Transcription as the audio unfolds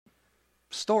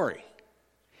story.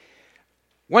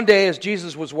 One day, as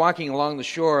Jesus was walking along the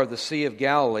shore of the Sea of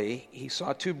Galilee, he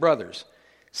saw two brothers,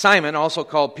 Simon, also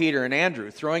called Peter, and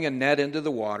Andrew, throwing a net into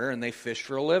the water, and they fished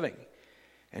for a living.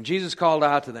 And Jesus called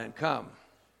out to them, "Come."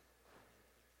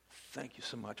 Thank you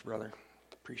so much, brother.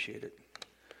 Appreciate it.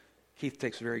 Keith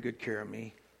takes very good care of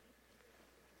me.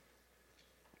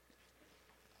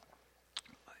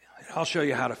 I'll show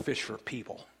you how to fish for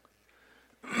people.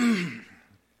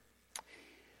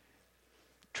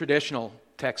 Traditional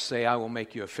texts say, "I will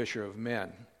make you a fisher of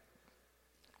men,"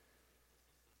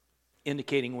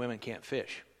 indicating women can't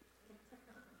fish.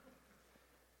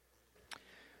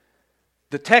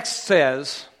 The text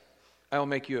says, "I will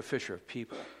make you a fisher of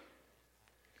people."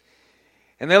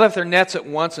 And they left their nets at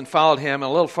once and followed him. And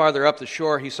a little farther up the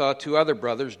shore, he saw two other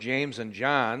brothers, James and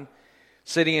John,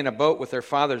 sitting in a boat with their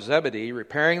father Zebedee,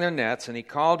 repairing their nets. And he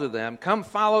called to them, "Come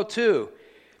follow too."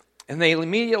 And they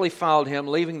immediately followed him,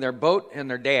 leaving their boat and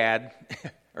their dad,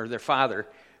 or their father,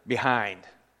 behind.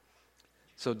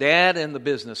 So dad and the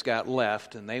business got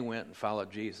left, and they went and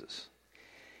followed Jesus.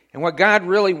 And what God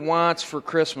really wants for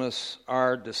Christmas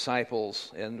are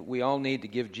disciples, and we all need to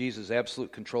give Jesus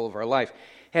absolute control of our life.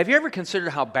 Have you ever considered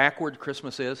how backward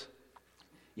Christmas is?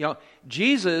 You know,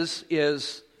 Jesus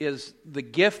is the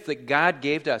gift that God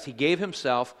gave to us. He gave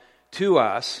himself to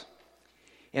us.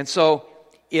 And so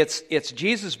it's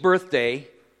Jesus' birthday,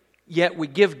 yet we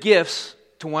give gifts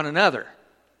to one another.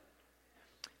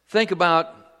 Think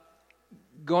about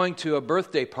going to a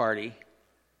birthday party,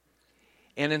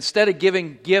 and instead of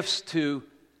giving gifts to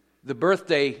the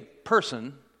birthday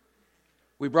person,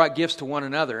 we brought gifts to one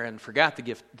another and forgot to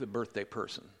give the birthday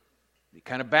person. Be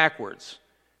kind of backwards.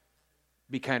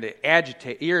 Be kind of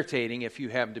irritating if you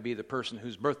happen to be the person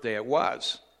whose birthday it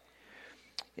was.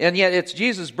 And yet it's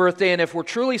Jesus' birthday, and if we're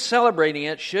truly celebrating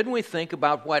it, shouldn't we think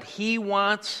about what he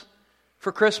wants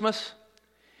for Christmas?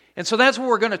 And so that's what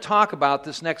we're going to talk about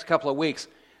this next couple of weeks,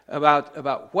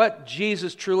 about what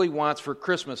Jesus truly wants for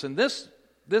Christmas. And this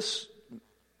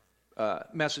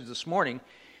message this morning,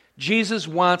 Jesus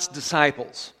wants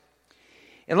disciples.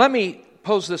 And let me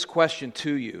pose this question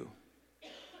to you.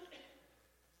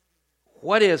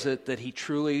 What is it that he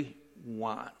truly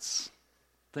wants?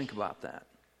 Think about that.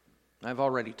 I've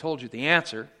already told you the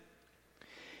answer.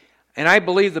 And I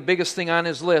believe the biggest thing on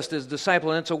his list is disciple.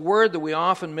 And it's a word that we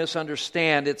often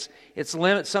misunderstand. It's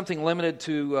something limited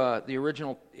to the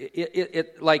original.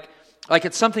 Like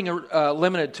it's something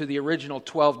limited to the original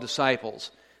 12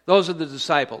 disciples. Those are the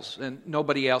disciples, and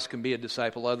nobody else can be a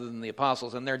disciple other than the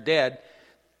apostles, and they're dead.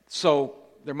 So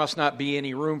there must not be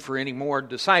any room for any more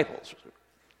disciples.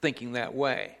 Thinking that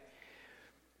way.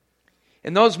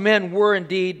 And those men were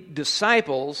indeed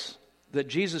disciples that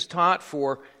Jesus taught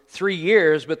for 3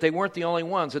 years, but they weren't the only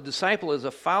ones. A disciple is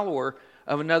a follower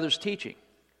of another's teaching,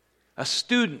 a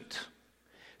student,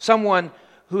 someone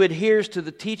who adheres to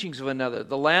the teachings of another.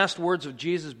 The last words of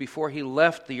Jesus before he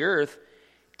left the earth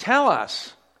tell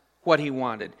us what he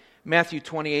wanted. Matthew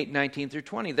 28:19 through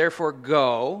 20. Therefore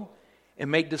go and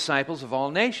make disciples of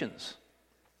all nations,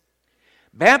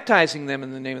 baptizing them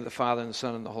in the name of the Father and the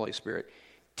Son and the Holy Spirit.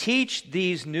 Teach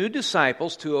these new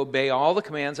disciples to obey all the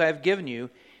commands I have given you,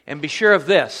 and be sure of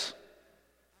this.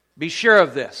 Be sure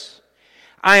of this.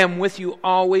 I am with you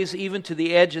always, even to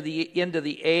the end of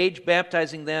the age,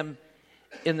 baptizing them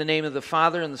in the name of the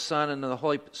Father and the Son and the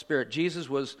Holy Spirit. Jesus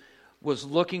was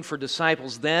looking for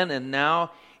disciples then and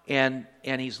now, and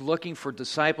he's looking for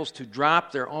disciples to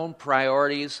drop their own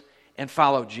priorities and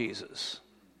follow Jesus.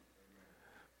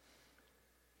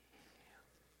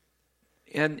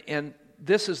 And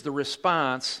this is the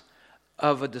response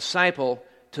of a disciple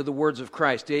to the words of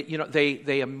Christ.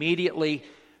 They immediately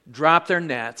dropped their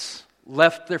nets,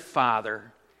 left their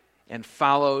father, and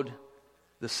followed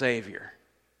the Savior.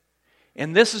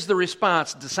 And this is the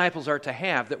response disciples are to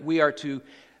have, that we are to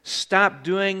stop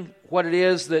doing what it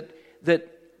is that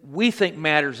we think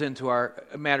matters in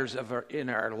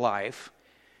our life,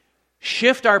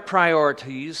 shift our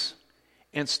priorities,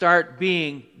 and start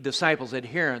being disciples,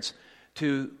 adherents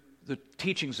to the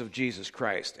teachings of Jesus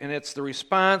Christ. And it's the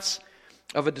response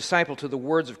of a disciple to the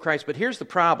words of Christ. But here's the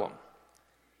problem.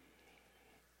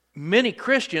 Many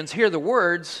Christians hear the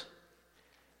words,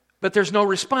 but there's no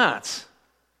response.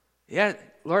 Yeah,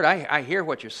 Lord, I hear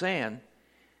what you're saying,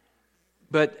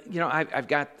 but I've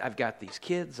got these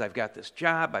kids, I've got this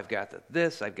job, I've got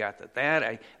this, I've got that,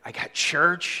 I got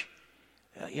church.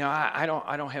 I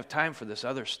don't have time for this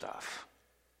other stuff.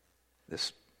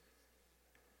 This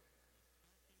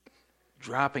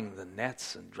dropping the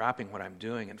nets and dropping what I'm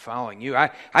doing and following you.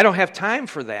 I don't have time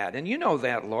for that, and you know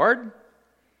that, Lord.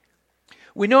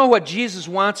 We know what Jesus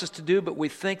wants us to do, but we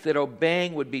think that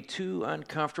obeying would be too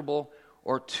uncomfortable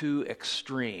or too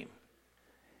extreme.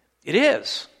 It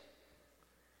is.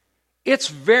 It's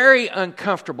very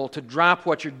uncomfortable to drop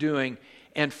what you're doing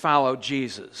and follow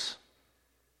Jesus.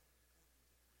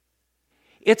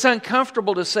 It's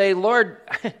uncomfortable to say, Lord,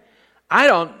 I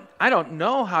don't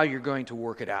know how you're going to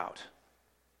work it out.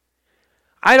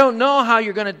 I don't know how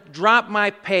you're going to drop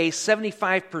my pay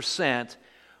 75%,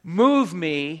 move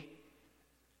me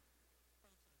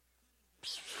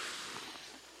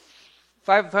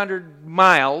 500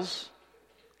 miles,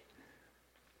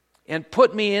 and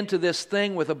put me into this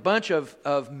thing with a bunch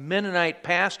of Mennonite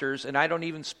pastors, and I don't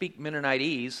even speak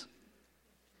Mennonitese,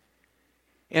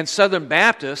 and Southern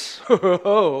Baptists.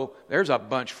 Oh, there's a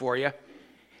bunch for you.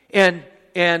 And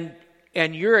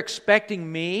you're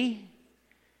expecting me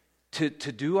to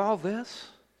do all this?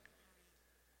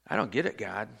 I don't get it,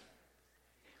 God.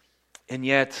 And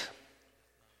yet,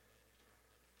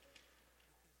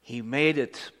 He made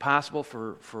it possible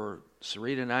for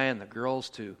Sarita and I and the girls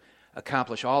to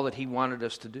accomplish all that He wanted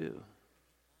us to do.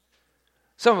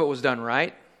 Some of it was done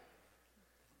right.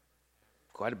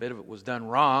 Quite a bit of it was done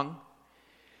wrong.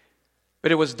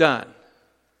 But it was done.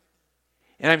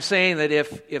 And I'm saying that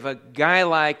if a guy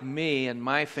like me and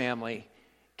my family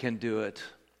can do it,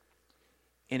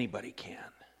 anybody can.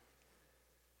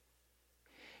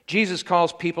 Jesus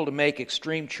calls people to make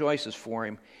extreme choices for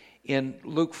Him. In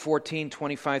Luke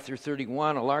 14:25 through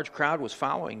 31, a large crowd was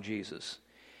following Jesus.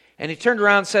 And He turned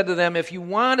around and said to them, if you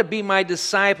want to be my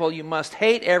disciple, you must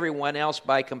hate everyone else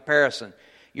by comparison.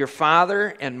 Your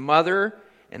father and mother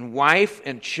and wife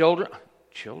and children.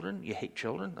 Children? You hate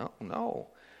children? No.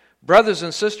 Brothers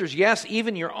and sisters, yes,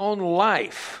 even your own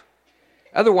life.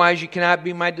 Otherwise, you cannot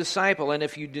be my disciple. And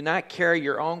if you do not carry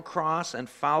your own cross and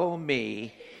follow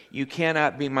me, you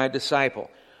cannot be my disciple.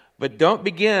 But don't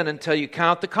begin until you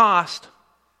count the cost.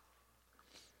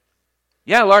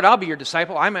 Yeah, Lord, I'll be your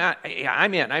disciple. I'm in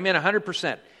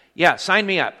 100%. Yeah, sign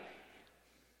me up.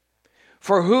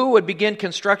 For who would begin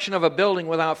construction of a building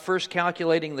without first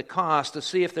calculating the cost to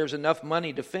see if there's enough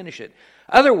money to finish it?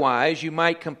 Otherwise, you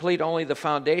might complete only the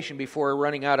foundation before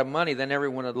running out of money. Then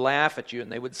everyone would laugh at you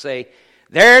and they would say,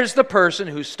 there's the person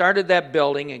who started that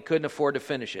building and couldn't afford to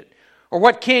finish it. Or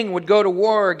what king would go to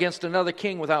war against another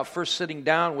king without first sitting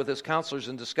down with his counselors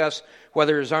and discuss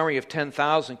whether his army of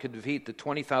 10,000 could defeat the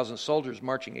 20,000 soldiers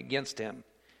marching against him?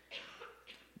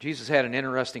 Jesus had an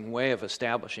interesting way of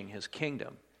establishing His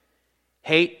kingdom.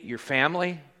 Hate your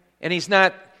family. And He's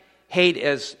not hate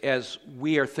as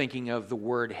we are thinking of the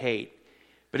word hate.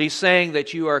 But He's saying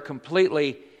that you are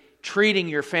completely treating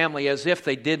your family as if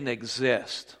they didn't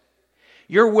exist.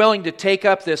 You're willing to take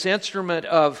up this instrument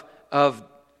of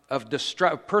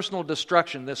personal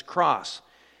destruction, this cross,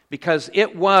 because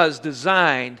it was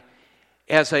designed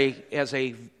as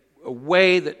a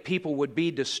way that people would be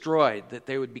destroyed, that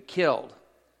they would be killed.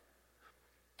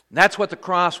 And that's what the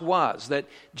cross was, that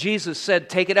Jesus said,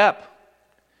 take it up.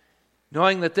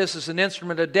 Knowing that this is an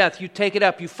instrument of death, you take it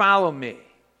up, you follow me.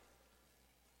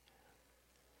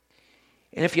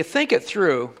 And if you think it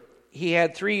through, He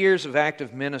had 3 years of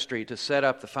active ministry to set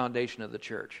up the foundation of the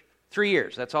church. 3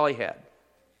 years, that's all He had.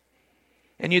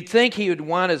 And you'd think He would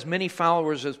want as many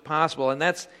followers as possible, and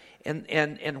that's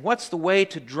and what's the way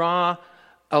to draw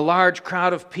a large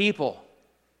crowd of people?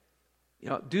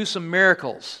 Do some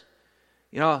miracles.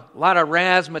 A lot of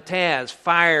razzmatazz,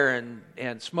 fire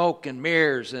and smoke and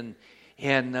mirrors and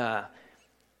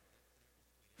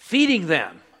feeding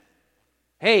them.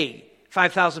 Hey,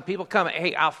 5,000 people come.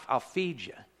 Hey, I'll feed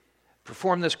you.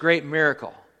 Perform this great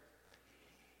miracle.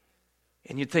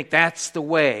 And you'd think that's the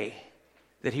way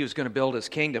that He was going to build His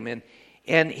kingdom.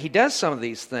 And He does some of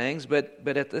these things, but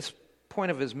at this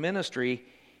point of His ministry,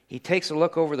 He takes a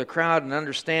look over the crowd and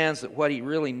understands that what He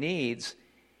really needs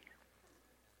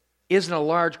isn't a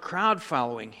large crowd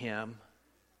following Him,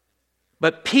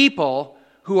 but people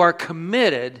who are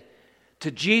committed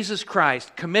to Jesus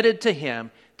Christ, committed to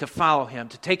Him, to follow Him,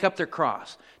 to take up their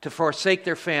cross, to forsake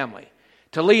their family,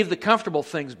 to leave the comfortable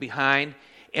things behind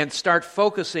and start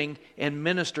focusing and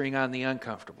ministering on the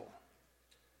uncomfortable.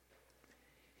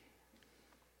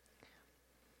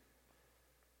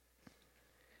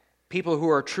 People who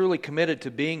are truly committed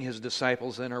to being His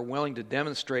disciples and are willing to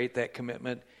demonstrate that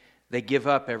commitment, they give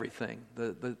up everything,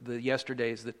 the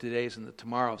yesterdays, the todays, and the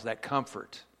tomorrows, that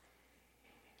comfort.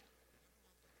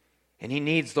 And He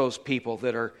needs those people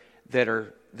that are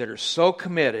so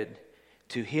committed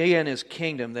to He and His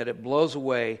kingdom that it blows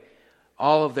away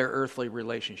all of their earthly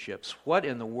relationships. What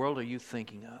in the world are you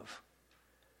thinking of?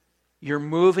 You're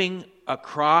moving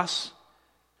across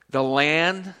the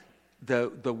land,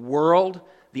 the world,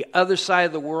 the other side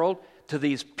of the world, to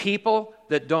these people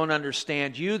that don't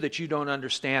understand you, that you don't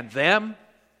understand them?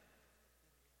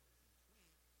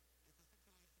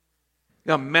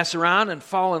 You're going to mess around and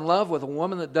fall in love with a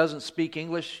woman that doesn't speak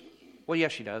English? Well,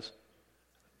 yes, she does.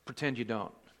 Pretend you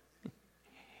don't.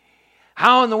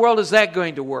 How in the world is that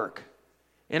going to work?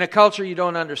 In a culture you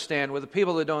don't understand, with the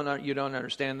people that you don't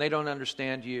understand, they don't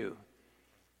understand you.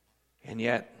 And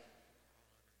yet,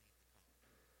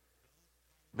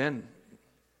 Ben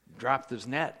dropped his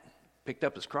net, picked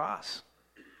up his cross.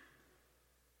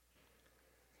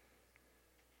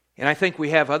 And I think we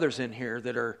have others in here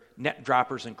that are net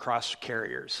droppers and cross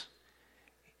carriers,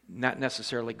 not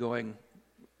necessarily going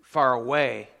far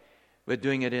away, but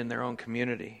doing it in their own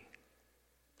community.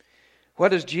 What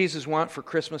does Jesus want for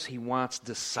Christmas? He wants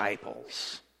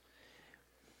disciples.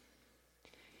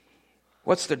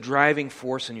 What's the driving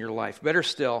force in your life? Better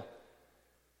still,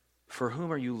 for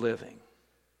whom are you living?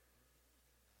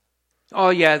 Oh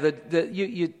yeah,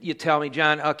 you tell me,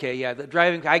 John, okay, yeah, the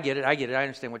driving, I get it, I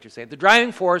understand what you're saying. The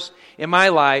driving force in my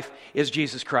life is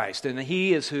Jesus Christ, and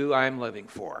He is who I'm living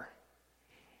for.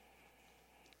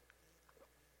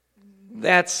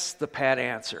 That's the pat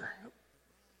answer.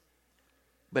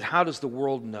 But how does the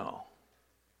world know?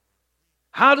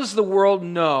 How does the world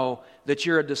know that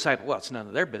you're a disciple? Well, it's none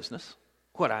of their business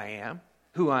what I am,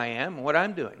 who I am, and what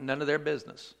I'm doing. None of their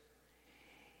business.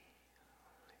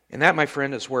 And that, my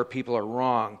friend, is where people are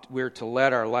wrong. We're to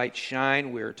let our light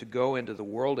shine. We're to go into the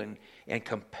world and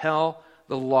compel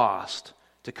the lost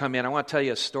to come in. I want to tell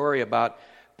you a story about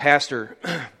Pastor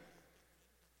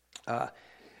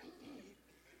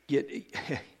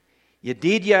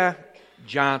Yedidia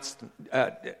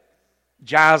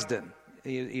Jazdan.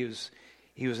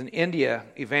 He was an India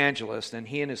evangelist, and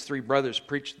he and his 3 brothers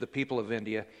preached to the people of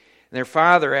India. And their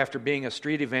father, after being a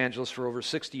street evangelist for over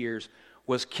 60 years,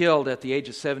 was killed at the age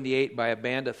of 78 by a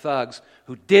band of thugs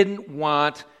who didn't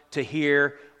want to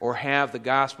hear or have the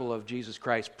gospel of Jesus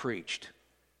Christ preached.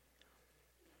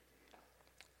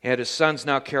 He had his sons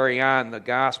now carry on the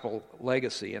gospel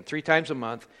legacy, and 3 times a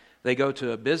month they go to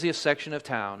the busiest section of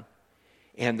town,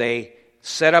 and they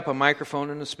set up a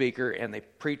microphone and a speaker, and they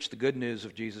preach the good news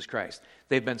of Jesus Christ.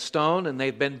 They've been stoned and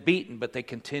they've been beaten, but they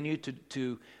continue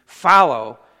to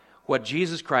follow what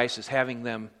Jesus Christ has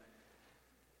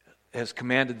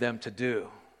commanded them to do.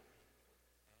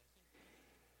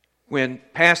 When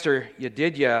Pastor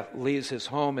Yedidia leaves his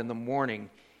home in the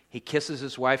morning, he kisses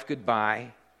his wife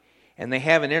goodbye, and they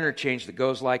have an interchange that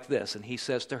goes like this, and he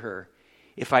says to her,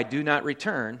 "If I do not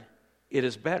return, it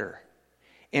is better."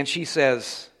 And she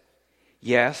says,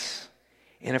 "Yes,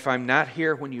 and if I'm not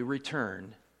here when you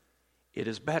return, it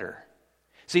is better."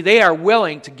 See, they are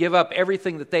willing to give up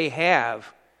everything that they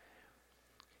have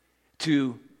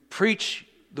to preach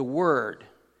the word,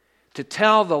 to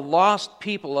tell the lost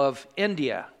people of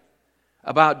India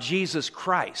about Jesus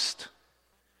Christ.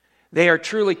 They are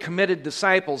truly committed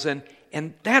disciples, and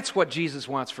that's what Jesus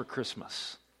wants for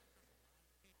Christmas.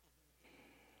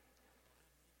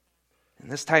 And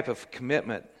this type of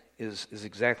commitment is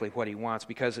exactly what He wants,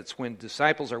 because it's when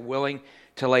disciples are willing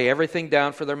to lay everything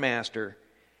down for their master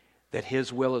that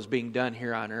His will is being done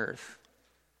here on earth.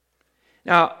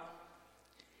 Now,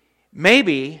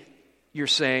 maybe you're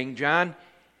saying, John,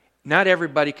 not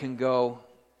everybody can go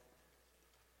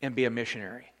and be a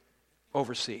missionary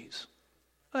overseas.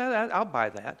 Well, I'll buy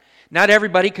that. Not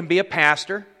everybody can be a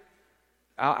pastor.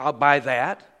 I'll buy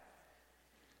that.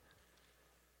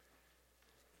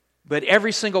 But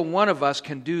every single one of us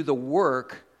can do the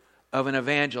work of an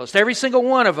evangelist. Every single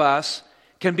one of us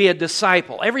can be a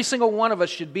disciple. Every single one of us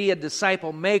should be a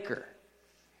disciple maker.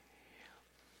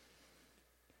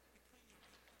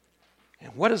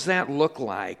 And what does that look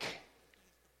like?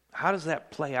 How does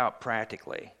that play out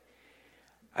practically?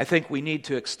 I think we need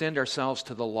to extend ourselves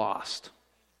to the lost.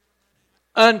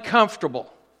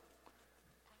 Uncomfortable.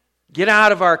 Get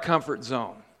out of our comfort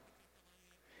zone.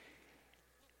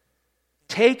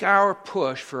 Take our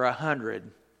push for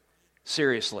 100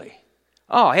 seriously.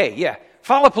 Oh, hey, yeah,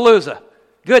 Fallapalooza.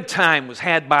 Good time was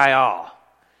had by all.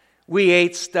 We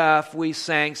ate stuff, we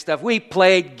sang stuff, we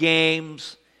played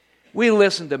games. We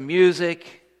listened to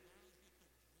music.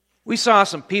 We saw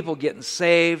some people getting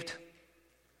saved.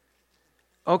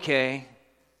 Okay.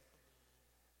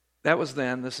 That was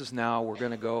then. This is now. We're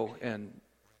going to go and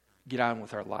get on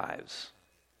with our lives.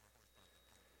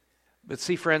 But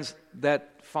see, friends,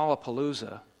 that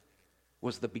Fallapalooza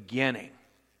was the beginning.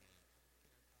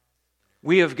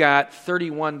 We have got 30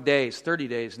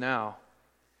 days now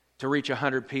to reach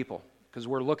 100 people, because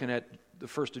we're looking at the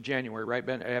 1st of January, right,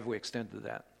 Ben? Have we extended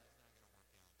that?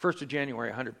 1st of January,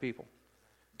 100 people.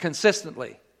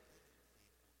 Consistently.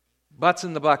 Butts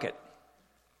in the bucket.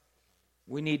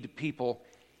 We need people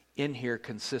in here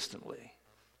consistently.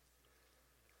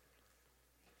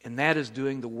 And that is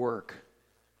doing the work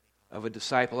of a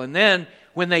disciple. And then,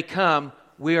 when they come,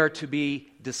 we are to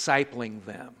be discipling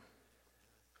them.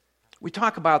 We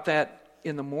talk about that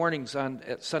in the mornings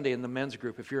at Sunday in the men's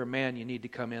group. If you're a man, you need to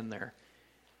come in there.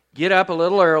 Get up a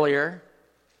little earlier.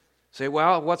 Say,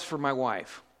 well, what's for my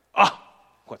wife? Oh,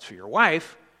 what's for your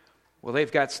wife? Well,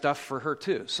 they've got stuff for her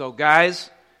too. So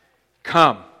guys,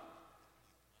 come.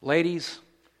 Ladies,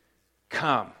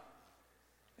 come.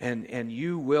 And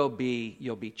you'll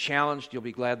be challenged. You'll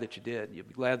be glad that you did. You'll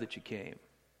be glad that you came.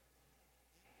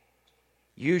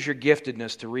 Use your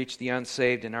giftedness to reach the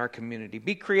unsaved in our community.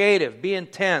 Be creative. Be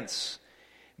intense.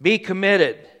 Be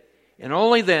committed. And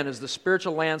only then is the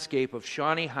spiritual landscape of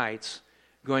Shawnee Heights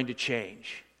going to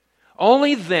change.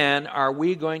 Only then are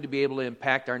we going to be able to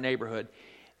impact our neighborhood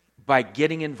by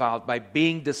getting involved, by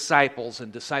being disciples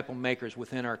and disciple makers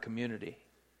within our community.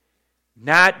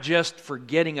 Not just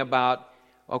forgetting about,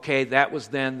 okay, that was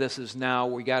then, this is now,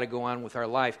 we got to go on with our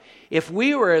life. If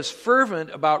we were as fervent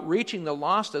about reaching the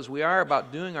lost as we are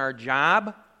about doing our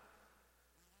job,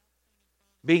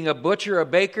 being a butcher, a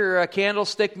baker, a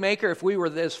candlestick maker, if we were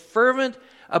as fervent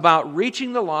about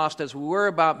reaching the lost as we were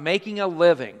about making a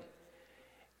living,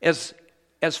 as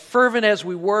fervent as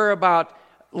we were about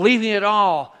leaving it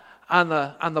all on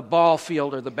the ball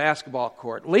field or the basketball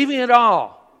court, leaving it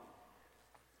all,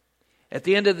 at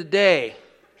the end of the day,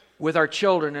 with our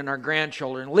children and our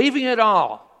grandchildren, leaving it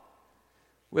all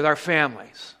with our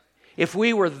families. If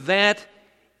we were that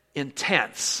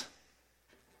intense,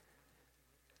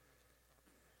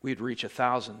 we'd reach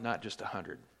 1,000, not just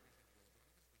 100.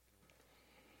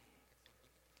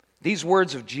 These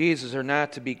words of Jesus are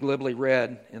not to be glibly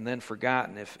read and then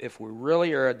forgotten. If we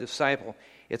really are a disciple,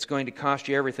 it's going to cost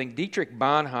you everything. Dietrich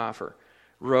Bonhoeffer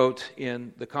wrote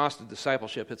in The Cost of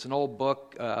Discipleship. It's an old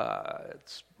book.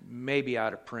 It's maybe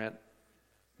out of print,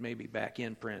 maybe back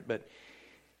in print. But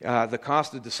The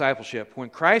Cost of Discipleship. When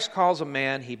Christ calls a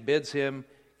man, he bids him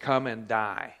come and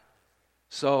die.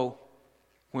 So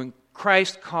when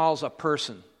Christ calls a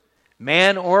person,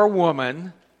 man or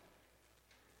woman,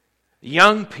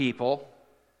 young people,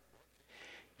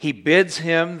 he bids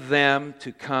them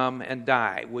to come and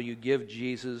die. Will you give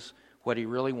Jesus what he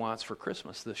really wants for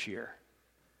Christmas this year?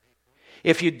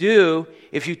 If you do,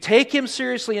 if you take him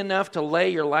seriously enough to lay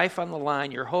your life on the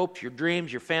line, your hopes, your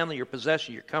dreams, your family, your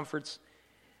possessions, your comforts,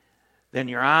 then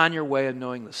you're on your way of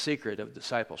knowing the secret of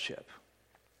discipleship.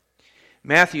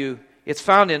 Matthew, it's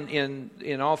found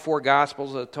in all four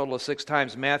Gospels, a total of 6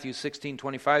 times. Matthew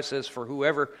 16:25 says, "For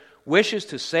whoever wishes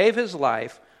to save his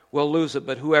life will lose it,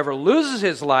 but whoever loses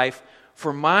his life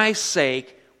for my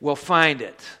sake will find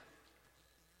it."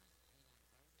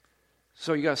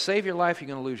 So you're going to save your life, you're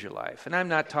going to lose your life. And I'm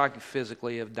not talking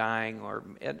physically of dying, or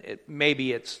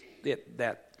maybe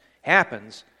that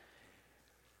happens.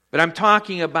 But I'm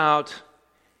talking about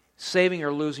saving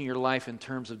or losing your life in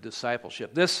terms of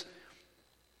discipleship.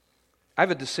 I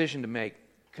have a decision to make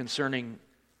concerning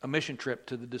a mission trip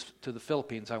to the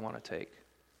Philippines I want to take.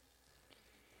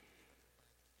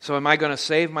 So am I going to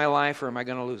save my life or am I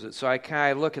going to lose it? So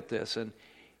I look at this and,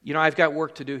 I've got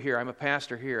work to do here. I'm a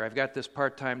pastor here. I've got this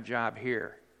part-time job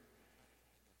here.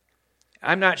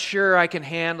 I'm not sure I can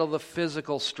handle the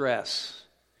physical stress.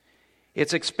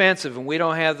 It's expensive and we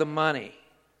don't have the money.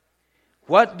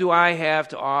 What do I have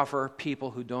to offer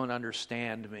people who don't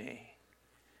understand me?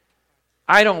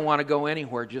 I don't want to go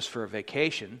anywhere just for a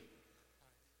vacation.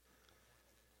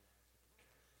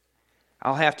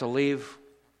 I'll have to leave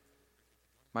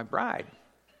my bride,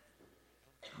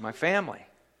 my family.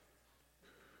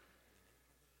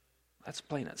 That's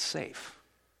playing it safe.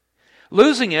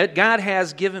 Losing it, God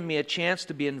has given me a chance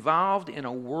to be involved in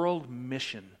a world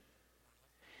mission.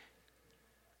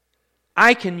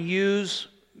 I can use,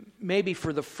 maybe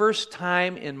for the first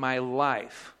time in my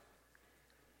life,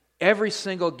 every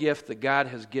single gift that God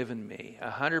has given me,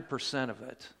 100% of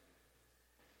it,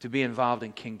 to be involved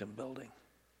in kingdom building.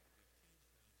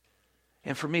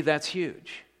 And for me, that's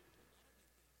huge.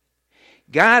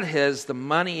 God has the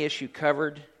money issue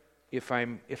covered if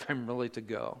I'm really to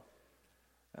go.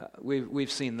 We've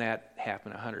seen that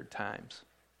happen 100 times.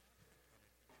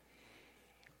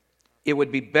 It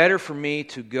would be better for me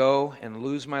to go and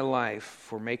lose my life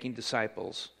for making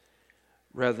disciples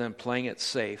rather than playing it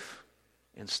safe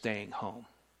and staying home.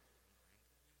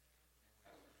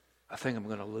 I think I'm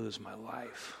going to lose my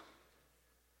life.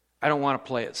 I don't want to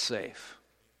play it safe.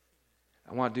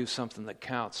 I want to do something that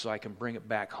counts so I can bring it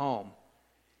back home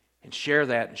and share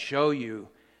that and show you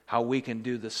how we can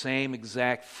do the same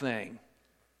exact thing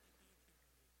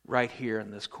right here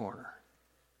in this corner.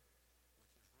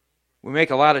 We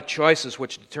make a lot of choices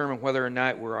which determine whether or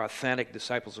not we're authentic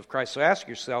disciples of Christ. So ask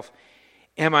yourself,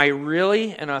 am I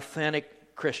really an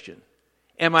authentic Christian?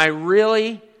 Am I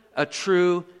really a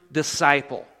true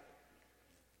disciple?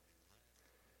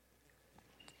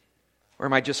 Or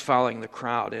am I just following the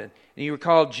crowd? And you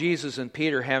recall Jesus and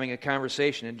Peter having a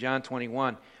conversation in John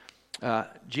 21.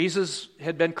 Jesus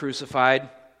had been crucified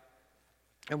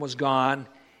and was gone,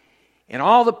 and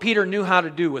all that Peter knew how to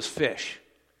do was fish.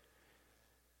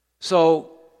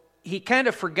 So he kind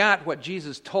of forgot what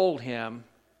Jesus told him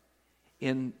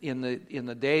in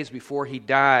the days before he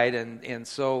died, and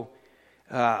so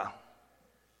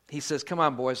he says, "Come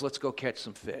on, boys, let's go catch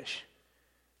some fish.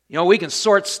 You know, we can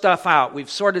sort stuff out. We've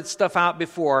sorted stuff out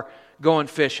before going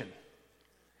fishing."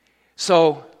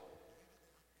 So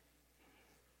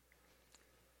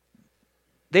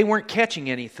they weren't catching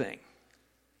anything.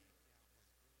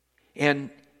 And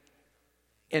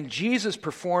Jesus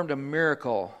performed a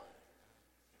miracle,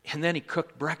 and then he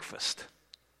cooked breakfast.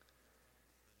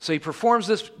 So he performs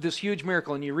this huge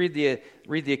miracle, and you read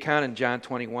the account in John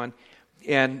 21,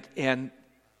 and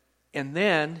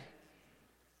then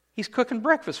he's cooking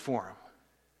breakfast for him.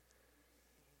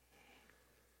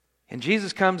 And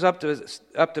Jesus comes up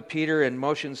to Peter and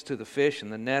motions to the fish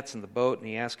and the nets and the boat, and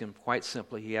he asks him quite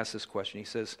simply, he asks this question. He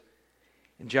says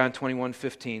in John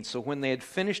 21:15, "So when they had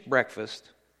finished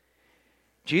breakfast,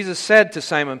 Jesus said to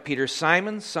Simon Peter,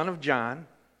 'Simon, son of John,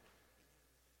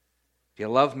 do you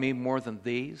love me more than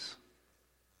these?'"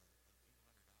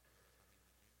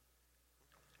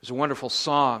 There's a wonderful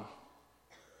song.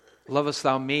 "Lovest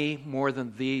thou me more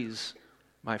than these,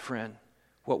 my friend?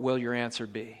 What will your answer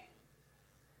be?"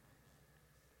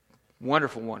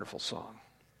 Wonderful, wonderful song.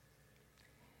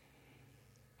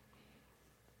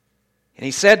 And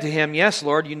he said to him, "Yes,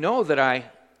 Lord, you know that I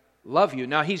love you."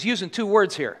 Now he's using two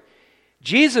words here.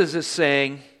 Jesus is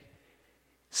saying,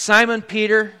 "Simon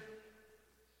Peter,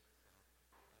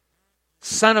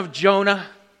 son of Jonah,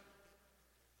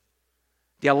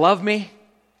 do you love me?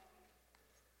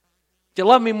 Do you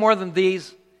love me more than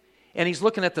these?" And he's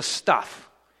looking at the stuff.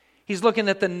 He's looking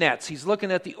at the nets. He's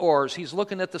looking at the oars. He's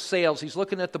looking at the sails. He's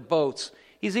looking at the boats.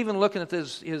 He's even looking at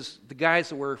the guys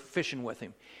that were fishing with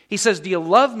him. He says, "Do you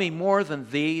love me more than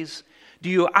these? Do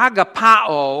you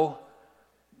agapao,"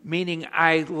 meaning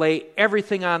I lay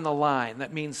everything on the line.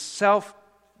 That means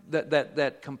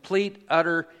that complete,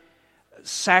 utter,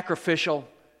 sacrificial,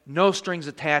 no strings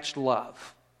attached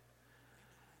love.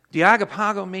 "Do you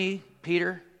agapago me,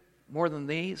 Peter, more than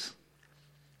these?"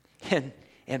 And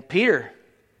Peter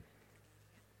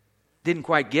didn't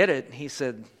quite get it. He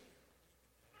said,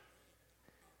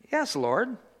 "Yes,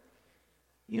 Lord.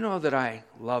 You know that I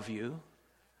love you.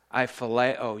 I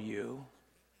phileo you.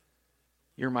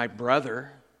 You're my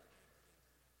brother.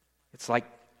 It's like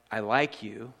I like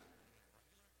you.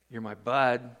 You're my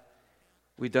bud.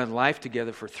 We've done life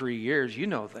together for 3 years. You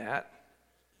know that."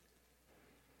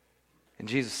 And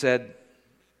Jesus said,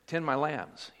 "Tend my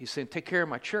lambs." He's saying, "Take care of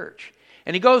my church."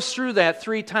 And he goes through that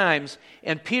 3 times,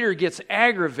 and Peter gets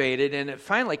aggravated, and it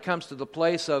finally comes to the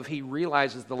place of he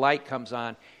realizes the light comes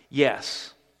on.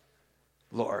 "Yes,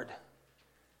 Lord,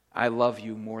 I love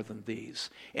you more than these."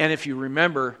 And if you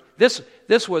remember, this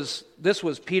was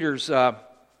Peter's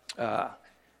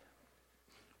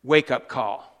wake-up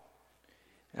call.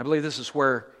 I believe this is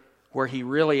where he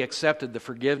really accepted the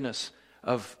forgiveness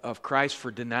of Christ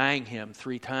for denying him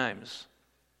 3 times.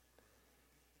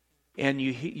 And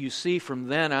you see from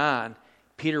then on,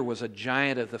 Peter was a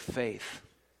giant of the faith.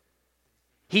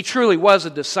 He truly was a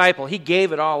disciple. He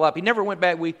gave it all up. He never went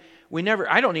back.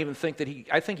 I don't even think that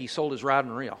I think he sold his rod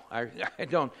and reel. I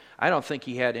don't think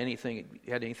he had anything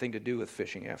to do with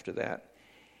fishing after that.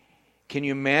 Can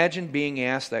you imagine being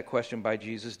asked that question by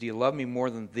Jesus? "Do you love me more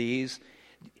than these?"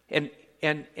 And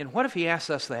what if he asks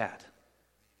us that?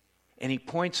 And he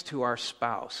points to our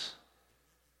spouse,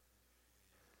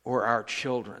 or our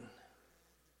children,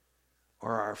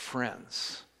 or our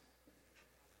friends,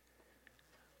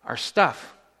 our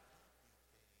stuff.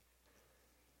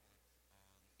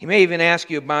 He may even ask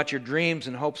you about your dreams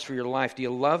and hopes for your life. Do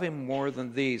you love him more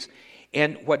than these?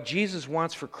 And what Jesus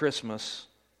wants for Christmas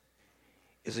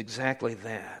is exactly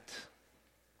that.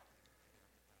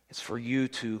 It's for you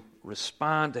to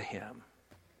respond to him.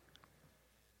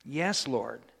 "Yes,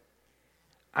 Lord,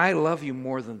 I love you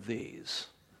more than these.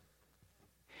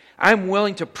 I'm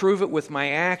willing to prove it with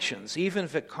my actions, even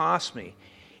if it costs me,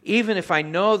 even if I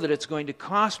know that it's going to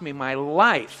cost me my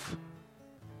life,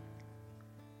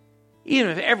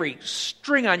 even if every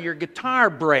string on your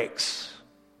guitar breaks.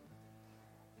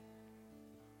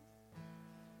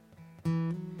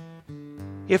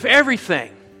 If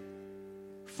everything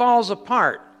falls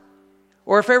apart,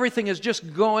 or if everything is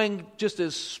just going just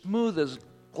as smooth as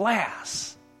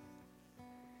glass,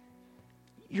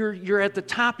 you're at the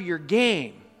top of your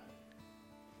game.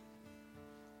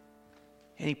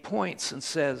 And he points and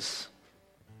says,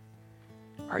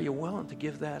 are you willing to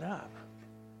give that up?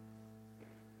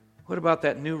 What about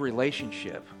that new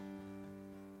relationship?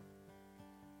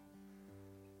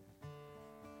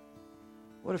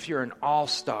 What if you're an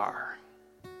all-star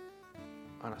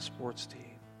on a sports team?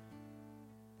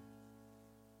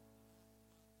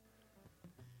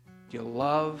 Do you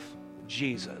love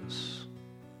Jesus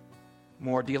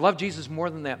more? Do you love Jesus more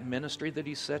than that ministry that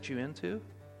he set you into?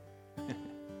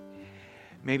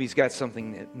 Maybe he's got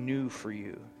something new for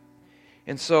you.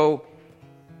 And so,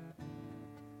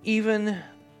 even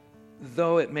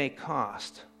though it may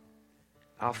cost,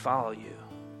 I'll follow you.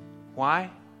 Why?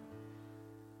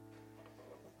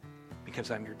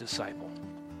 Because I'm your disciple.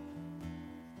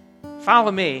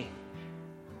 Follow me,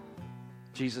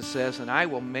 Jesus says, and I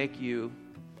will make you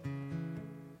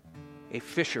a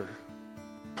fisher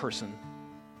person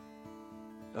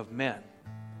of men.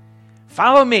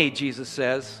 Follow me, Jesus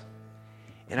says,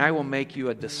 and I will make you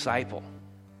a disciple.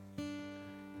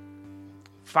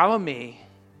 Follow me,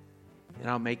 and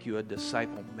I'll make you a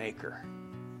disciple maker.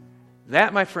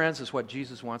 That, my friends, is what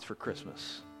Jesus wants for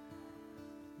Christmas.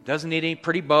 Doesn't need any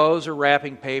pretty bows or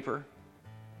wrapping paper.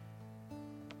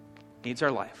 Needs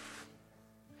our life.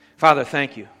 Father,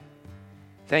 thank you.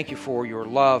 Thank you for your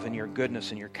love and your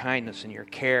goodness and your kindness and your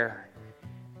care.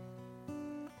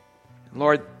 And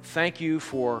Lord, thank you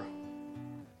for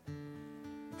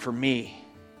me.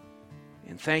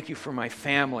 And thank you for my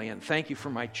family. And thank you for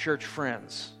my church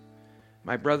friends,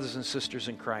 my brothers and sisters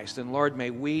in Christ. And Lord, may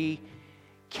we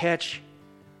catch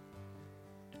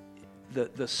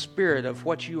the spirit of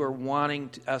what you are wanting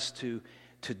us to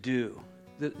do.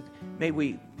 May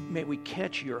we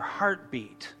catch your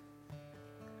heartbeat.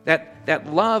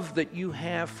 That love that you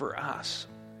have for us,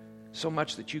 so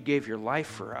much that you gave your life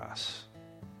for us.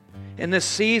 In this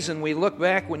season, we look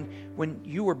back when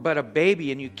you were but a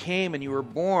baby and you came and you were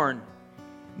born,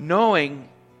 knowing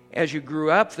as you grew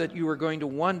up that you were going to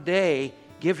one day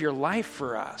give your life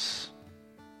for us.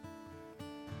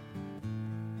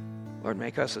 Lord,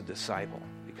 make us a disciple,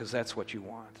 because that's what you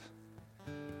want.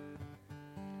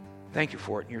 Thank you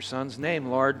for it in your Son's name,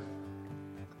 Lord.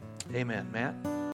 Amen. Matt?